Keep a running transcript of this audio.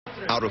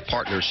Out of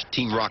partners,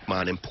 Team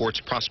Rahman imports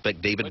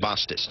prospect David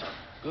Bastis.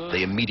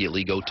 They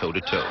immediately go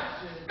toe-to-toe.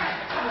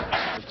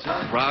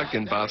 Rock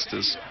and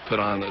Bastis put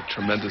on a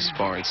tremendous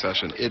sparring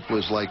session. It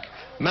was like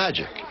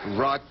magic.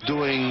 Rock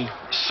doing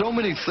so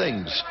many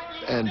things,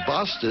 and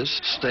Bastis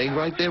staying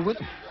right there with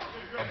him.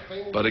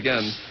 But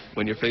again,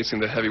 when you're facing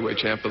the heavyweight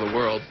champ of the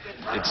world,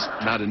 it's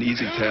not an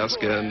easy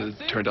task, and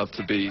it turned out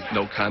to be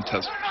no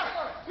contest.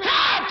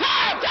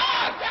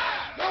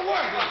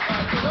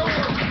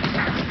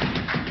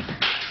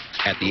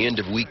 At the end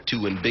of week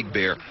 2 in Big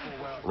Bear,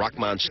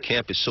 Rahman's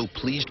camp is so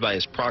pleased by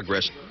his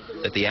progress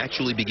that they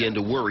actually begin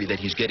to worry that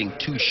he's getting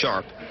too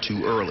sharp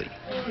too early.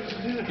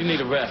 You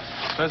need a rest.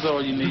 That's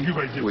all you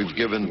need. We've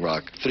given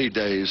Rock 3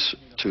 days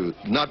to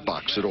not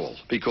box at all,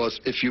 because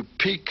if you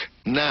peak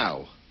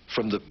now,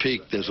 from the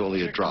peak, there's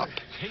only a drop.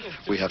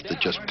 We have to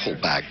just pull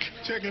back.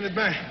 Checking it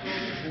back.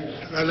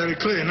 I let it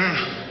clear now.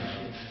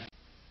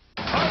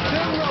 7.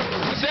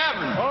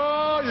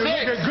 Oh, you're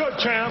 6, looking good,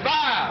 champ.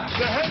 5.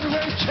 The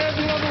heavyweight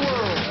champion of the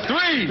world.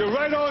 3. You're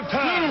right on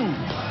time.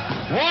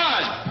 2.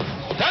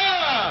 1.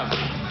 Time.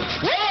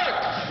 Work.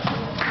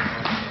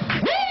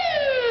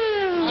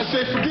 Woo! I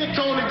said, forget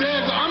Tony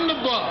Danza. I'm the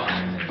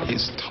buck.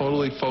 He's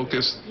totally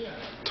focused,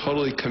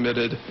 totally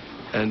committed,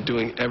 and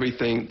doing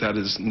everything that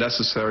is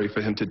necessary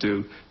for him to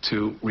do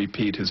to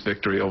repeat his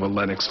victory over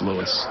Lennox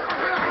Lewis.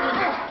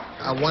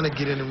 I want to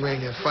get in the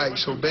ring and fight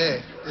so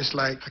bad. It's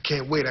like, I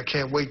can't wait, I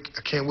can't wait,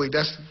 I can't wait.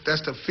 That's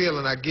the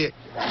feeling I get.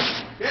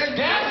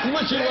 That's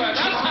what you want.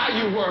 That's how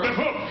you work.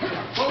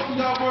 Both of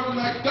y'all working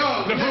like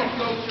dogs.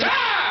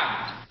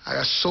 I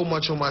got so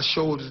much on my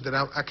shoulders that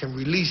I can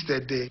release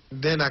that day.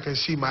 Then I can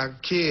see my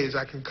kids.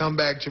 I can come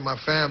back to my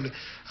family.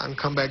 I can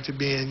come back to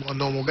being a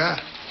normal guy.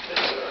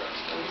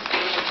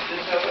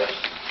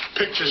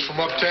 Pictures from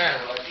uptown.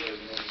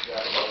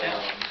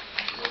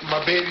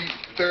 My baby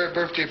 3rd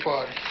birthday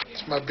party.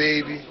 It's my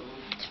baby.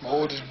 It's my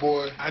oldest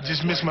boy. I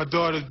just missed my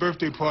daughter's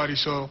birthday party,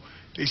 so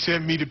they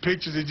sent me the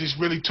pictures. It just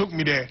really took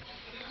me there.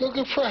 Look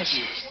at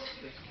Precious.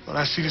 When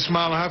I see the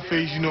smile on her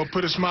face, you know,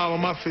 put a smile on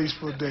my face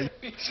for a day.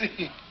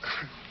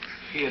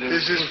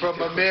 This is from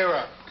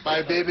Amira,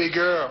 my baby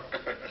girl.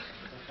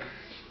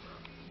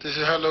 This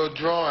is her little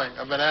drawing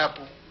of an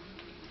apple.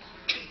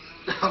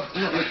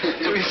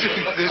 It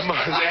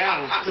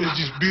was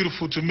just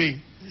beautiful to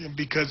me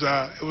because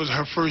it was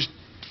her first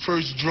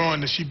drawing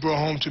that she brought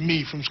home to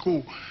me from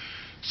school.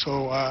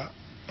 So I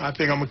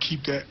think I'm going to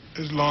keep that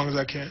as long as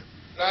I can.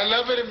 I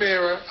love it,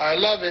 Amira. I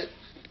love it.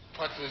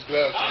 Punch this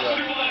glove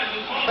together.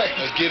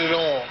 Let's get it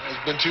on.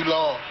 It's been too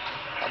long.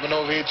 I've been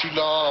over here too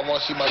long. I want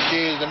to see my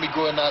kids. Let me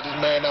go and knock this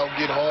man out and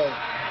get home.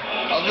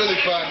 I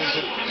really find this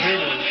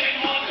humorous.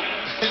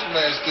 This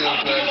man still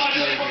trying to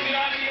steal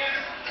me.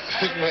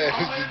 This man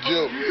is a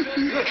joke.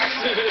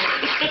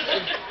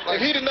 If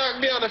he'd have knocked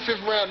me out in the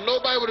 5th round,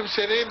 nobody would have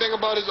said anything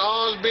about his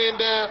arms being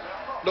down.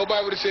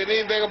 Nobody would have said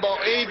anything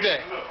about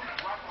anything.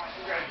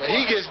 But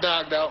he gets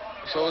knocked out,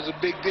 so it's a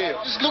big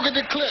deal. Just look at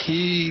the clip.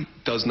 He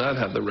does not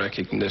have the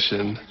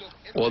recognition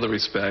or the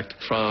respect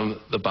from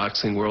the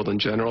boxing world in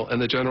general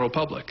and the general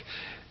public.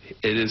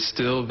 It is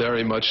still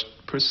very much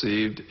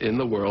perceived in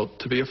the world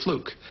to be a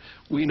fluke.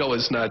 We know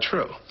it's not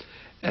true.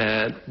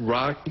 And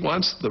Rock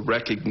wants the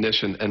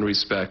recognition and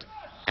respect.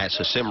 As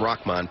Hasim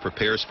Rahman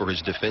prepares for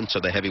his defense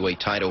of the heavyweight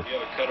title,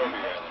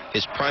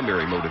 his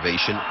primary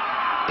motivation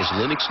is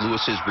Lennox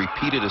Lewis's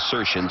repeated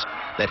assertions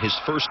that his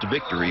first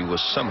victory was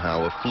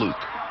somehow a fluke.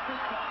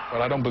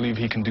 Well, I don't believe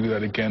he can do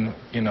that again,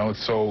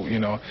 so,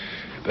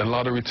 the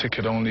lottery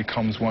ticket only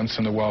comes once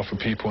in a while for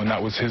people, and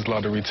that was his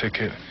lottery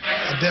ticket.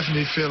 I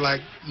definitely feel like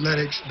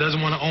Lennox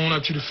doesn't want to own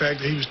up to the fact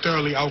that he was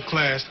thoroughly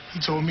outclassed. He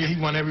told me he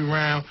won every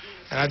round,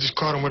 and I just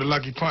caught him with a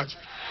lucky punch.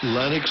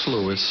 Lennox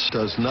Lewis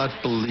does not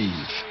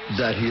believe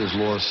that he has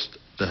lost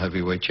the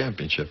heavyweight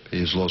championship. He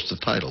has lost the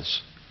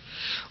titles.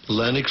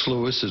 Lennox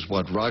Lewis is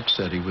what Rock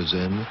said he was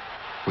in,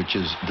 which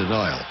is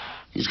denial.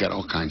 He's got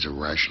all kinds of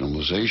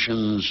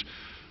rationalizations.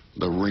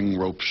 The ring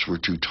ropes were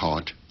too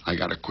taut. I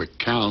got a quick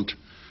count.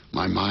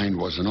 My mind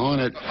wasn't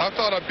on it. I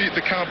thought I beat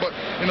the count, but,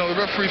 the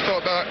referee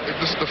thought that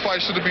the fight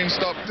should have been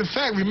stopped. The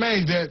fact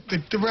remains that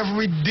the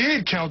referee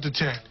did count to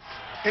 10.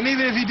 And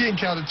even if he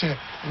didn't count to 10,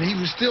 and he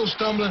was still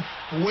stumbling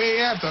way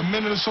after, a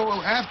minute or so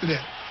after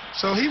that.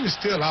 So he was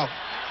still out.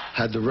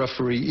 Had the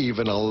referee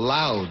even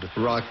allowed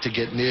Rock to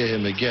get near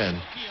him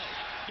again,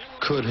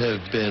 could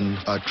have been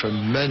a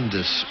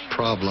tremendous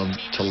problem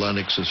to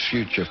Lennox's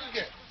future.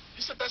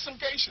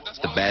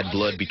 The bad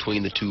blood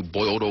between the two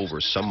boiled over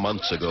some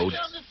months ago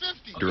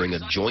during a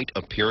joint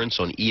appearance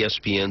on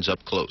ESPN's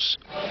Up Close.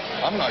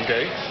 I'm not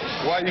gay.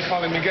 Why are you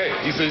calling me gay?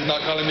 He said he's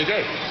not calling me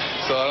gay.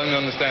 So I don't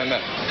understand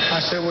that. I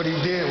said what he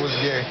did was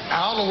gay. I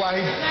don't know why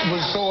he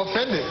was so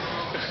offended.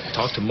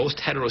 Talk to most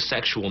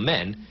heterosexual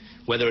men,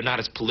 whether or not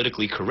it's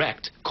politically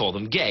correct, call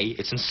them gay,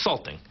 it's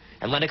insulting.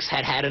 And Lennox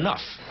had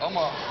enough. I'm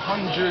 100%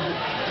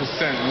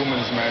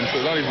 woman's man,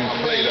 so don't even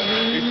play that.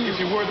 If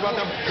you're worried about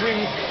that, bring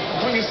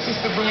your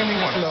sister, bring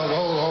anyone. No,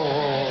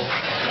 hold.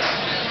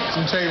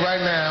 I'm tell you right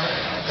now,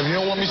 if you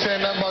don't want me saying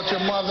nothing about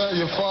your mother,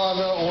 your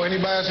father, or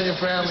anybody else in your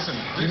family,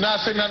 do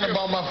not say nothing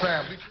about my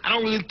family. I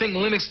don't really think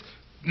Lennox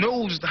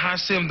knows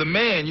Hasim the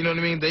man, you know what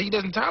I mean, that he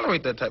doesn't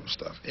tolerate that type of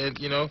stuff. And,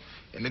 you know,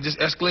 and it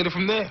just escalated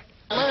from there.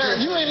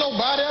 Man, you ain't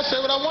nobody. I say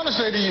what I want to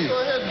say to you.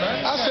 Go ahead,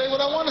 man. I say what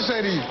I want to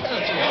say to you.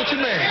 What you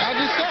mean? I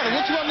just said it.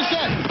 What you want me to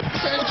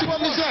say? What you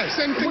want me to say?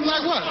 Same thing.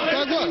 Like what?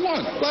 Like what? You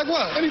want. Like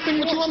what?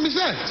 Anything you what want. You want me to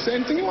say?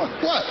 Same thing you want.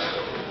 What?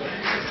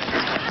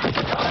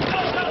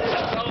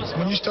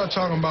 When you start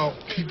talking about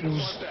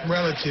people's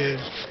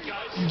relatives,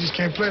 you just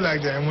can't play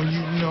like that. And when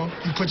you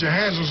put your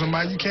hands on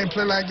somebody, you can't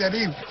play like that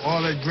either. All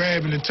that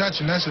grabbing and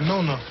touching, that's a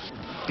no-no.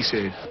 He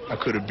said I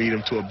could have beat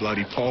him to a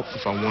bloody pulp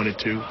if I wanted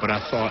to, but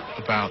I thought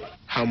about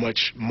how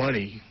much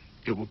money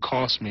it would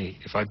cost me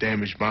if I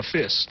damaged my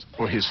fist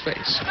or his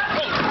face.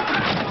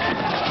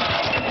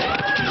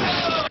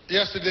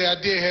 Yesterday, I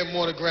did have him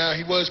on the ground.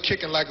 He was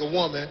kicking like a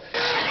woman.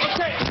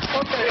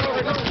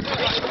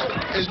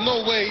 There's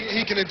no way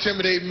he can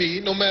intimidate me,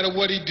 no matter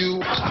what he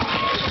do.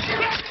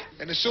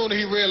 And the sooner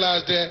he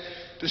realized that,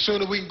 the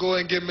sooner we can go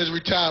ahead and give him his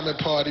retirement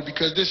party,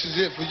 because this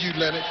is it for you,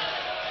 Lennox.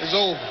 It's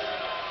over.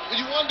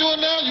 You want to do it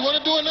now? You want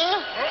to do it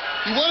now?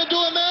 You want to do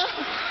it now?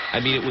 I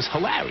mean, it was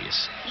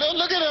hilarious.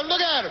 Look at him.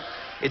 Look at him.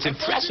 It's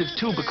impressive,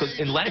 too, because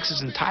in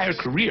Lennox's entire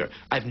career,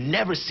 I've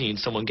never seen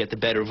someone get the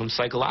better of him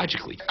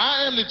psychologically.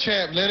 I am the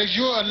champ, Lennox.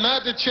 You are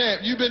not the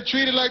champ. You've been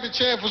treated like the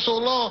champ for so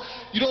long,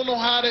 you don't know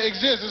how to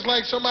exist. It's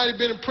like somebody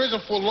been in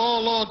prison for a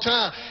long, long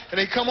time, and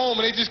they come home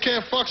and they just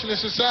can't function in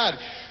society.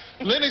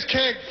 Lennox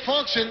can't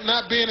function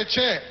not being a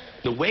champ.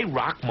 The way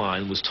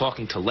Rahman was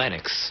talking to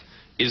Lennox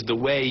is the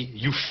way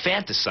you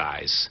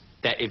fantasize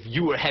that if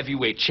you were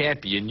heavyweight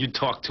champion, you'd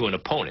talk to an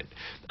opponent.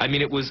 I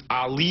mean, it was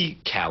Ali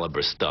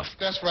caliber stuff.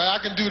 That's right, I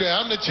can do that.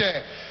 I'm the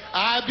champ.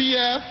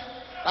 IBF,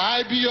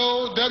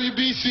 IBO,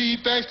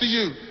 WBC, thanks to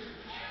you.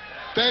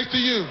 Thanks to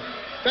you.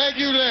 Thank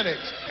you,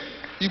 Lennox.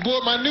 You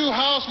bought my new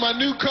house, my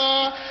new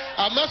car.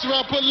 I messed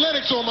around, put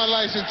Lennox on my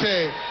license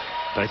tag.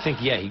 But I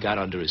think, yeah, he got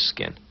under his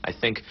skin. I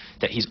think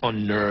that he's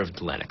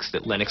unnerved Lennox,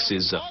 that Lennox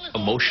is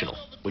emotional,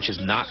 which is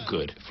not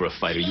good for a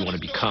fighter. You want to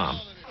be calm.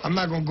 I'm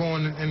not going to go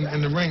in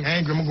the ring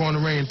angry. I'm going to go in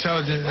the ring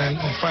intelligent and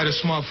fight a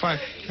smart fight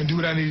and do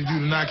what I need to do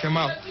to knock him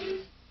out.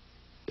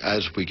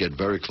 As we get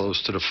very close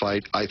to the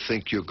fight, I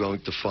think you're going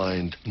to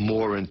find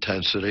more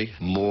intensity,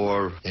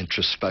 more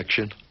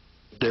introspection.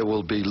 There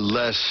will be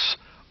less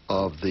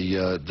of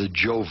the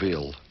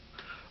jovial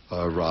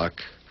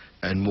Rock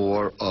and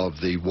more of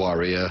the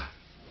warrior.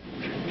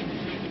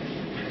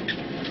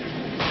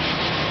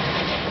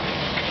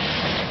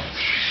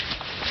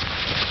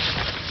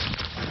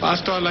 I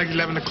start like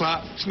 11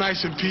 o'clock. It's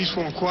nice and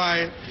peaceful and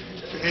quiet.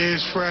 The air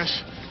is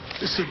fresh.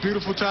 It's a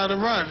beautiful time to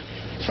run.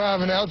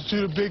 5 in the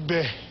altitude of Big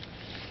Bear.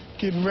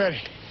 Getting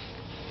ready.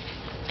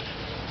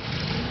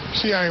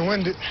 See, I ain't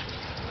winded.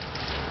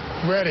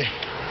 Ready.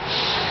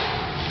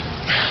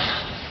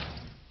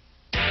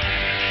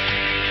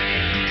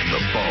 The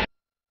ball.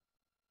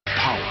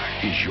 Power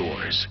is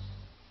yours.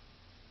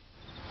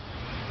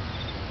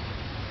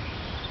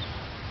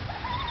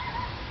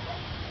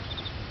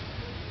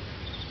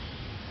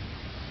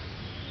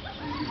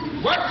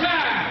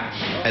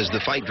 As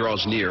the fight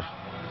draws near,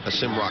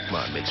 Hasim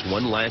Rahman makes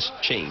one last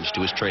change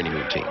to his training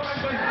routine.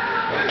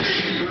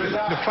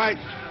 The fight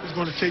is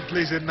going to take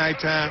place at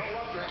nighttime,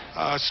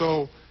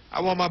 so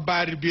I want my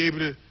body to be able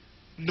to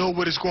know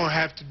what it's going to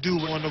have to do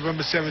on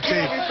November 17th.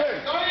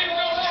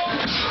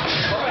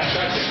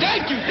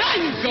 Thank you. There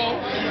you go.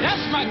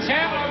 That's my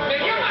champ.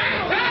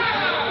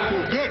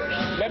 Feel good.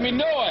 Let me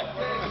know it.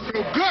 I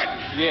feel good.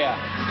 Yeah.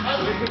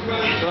 That's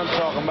what I'm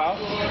talking about.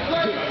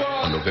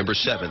 On November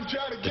 7th,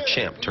 the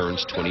champ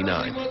turns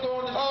 29.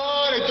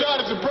 Oh, they tried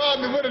to surprise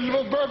me with a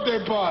little birthday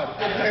party.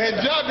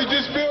 And Johnny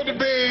just spilled the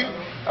bean.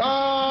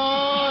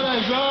 Oh,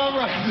 that's all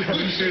right.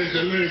 You said it's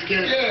the Lennox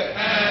camp? Yeah.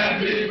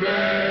 Happy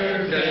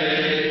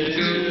birthday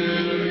to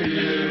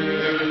you.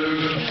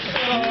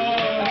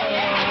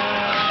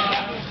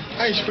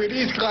 I swear,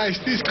 these guys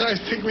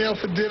take me out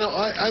for dinner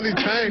every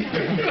time.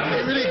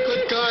 They're really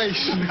good guys.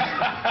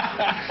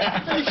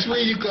 I swear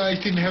you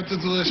guys didn't have to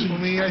do this for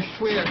me, I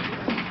swear.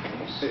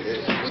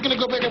 We're going to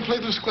go back and play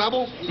the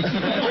Scrabble?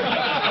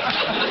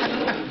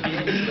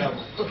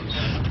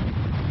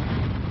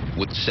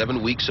 With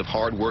 7 weeks of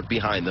hard work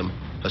behind them,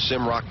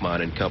 Hasim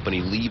Rahman and company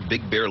leave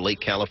Big Bear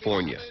Lake,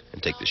 California,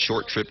 and take the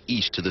short trip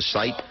east to the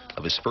site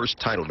of his first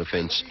title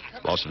defense,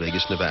 Las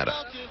Vegas, Nevada.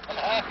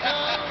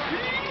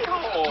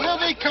 Will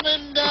they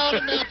coming down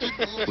the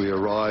mountain? We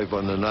arrive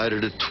on the night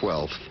of the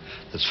 12th.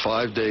 It's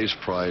 5 days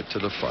prior to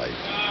the fight.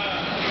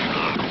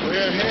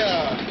 We're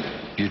here.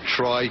 You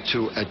try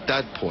to, at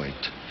that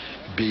point,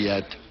 be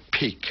at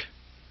peak,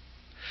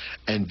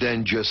 and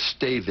then just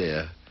stay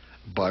there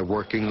by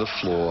working the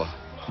floor,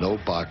 no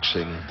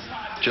boxing,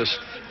 just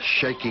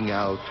shaking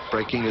out,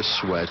 breaking a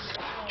sweat,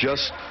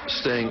 just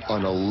staying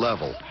on a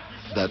level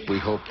that we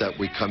hope that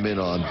we come in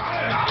on.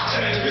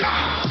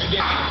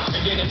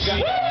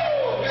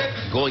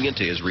 Going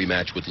into his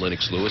rematch with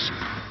Lennox Lewis,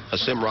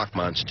 Hasim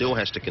Rahman still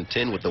has to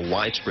contend with the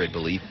widespread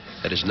belief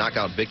that his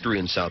knockout victory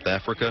in South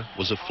Africa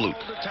was a fluke.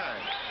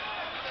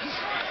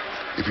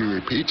 If he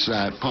repeats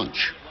that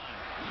punch,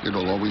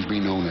 it'll always be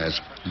known as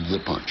the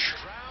punch.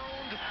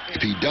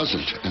 If he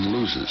doesn't and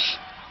loses,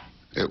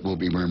 it will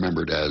be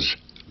remembered as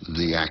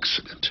the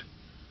accident.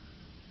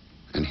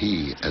 And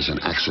he as an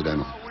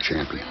accidental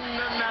champion.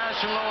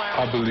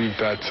 I believe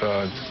that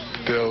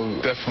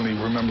they'll definitely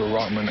remember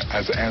Rahman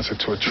as an answer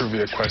to a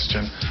trivia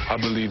question. I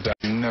believe that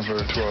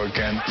never throw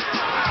again.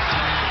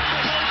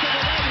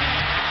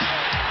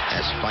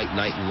 As fight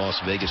night in Las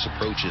Vegas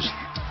approaches,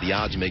 the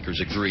odds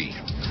makers agree.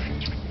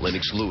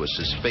 Lennox Lewis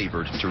is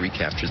favored to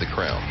recapture the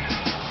crown.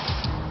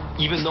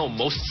 Even though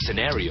most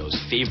scenarios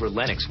favor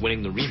Lennox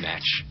winning the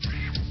rematch,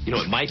 you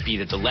know, it might be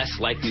that the less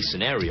likely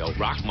scenario,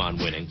 Rahman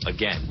winning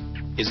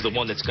again, is the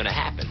one that's going to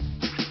happen.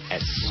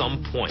 At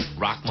some point,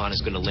 Rahman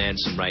is going to land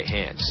some right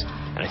hands.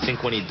 And I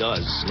think when he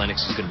does,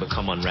 Lennox is going to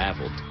become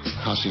unraveled.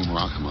 Hasim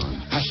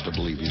Rahman has to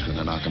believe he's going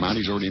to knock him out.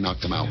 He's already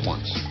knocked him out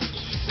once.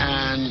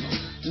 And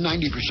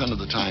 90% of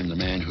the time, the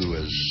man who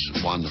has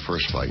won the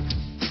first fight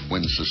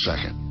wins the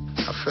second.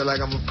 I feel like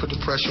I'm going to put the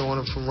pressure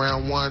on him from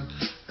round one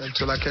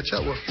until I catch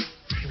up with him.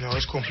 You know,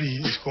 it's going to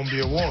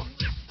be a war.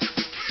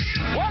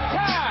 What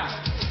time?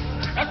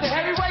 That's the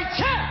heavyweight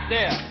champ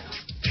there.